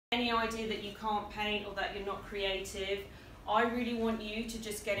Any idea that you can't paint or that you're not creative, I really want you to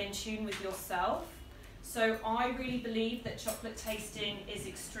just get in tune with yourself. So I really believe that chocolate tasting is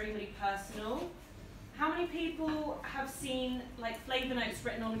extremely personal. How many people have seen like flavour notes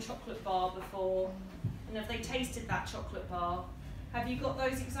written on a chocolate bar before? And have they tasted that chocolate bar? Have you got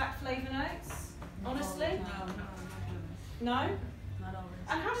those exact flavour notes? Honestly? No? Not always.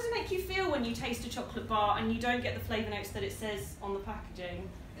 And how does it make you feel when you taste a chocolate bar and you don't get the flavour notes that it says on the packaging?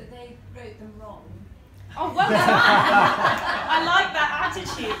 They wrote them wrong. Oh, well done! I like that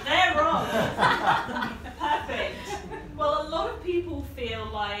attitude. They're wrong. Perfect. Well, a lot of people feel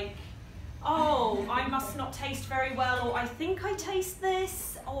like, oh, I must not taste very well, or I think I taste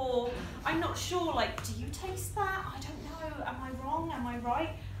this, or I'm not sure, like, do you taste that? I don't know. Am I wrong? Am I right?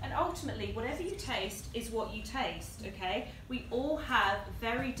 And ultimately, whatever you taste is what you taste, okay? We all have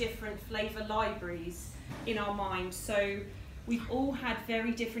very different flavour libraries in our mind. So we've all had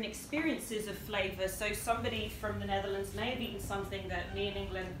very different experiences of flavour. So somebody from the Netherlands may have eaten something that me in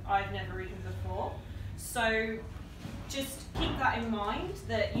England, I've never eaten before. So just keep that in mind,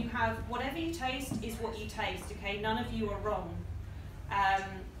 that you have, whatever you taste is what you taste, okay? None of you are wrong.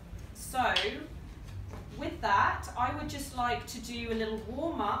 So with that, I would just like to do a little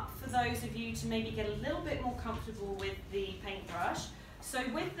warm-up for those of you to maybe get a little bit more comfortable with the paintbrush. So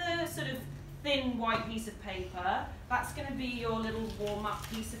with the sort of thin white piece of paper, that's going to be your little warm-up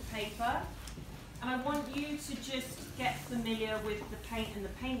piece of paper. And I want you to just get familiar with the paint and the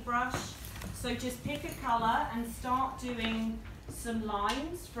paintbrush. So just pick a colour and start doing some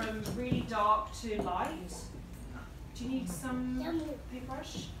lines from really dark to light. Do you need some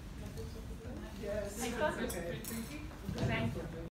paintbrush? Yes. Paper? Okay. Thank you.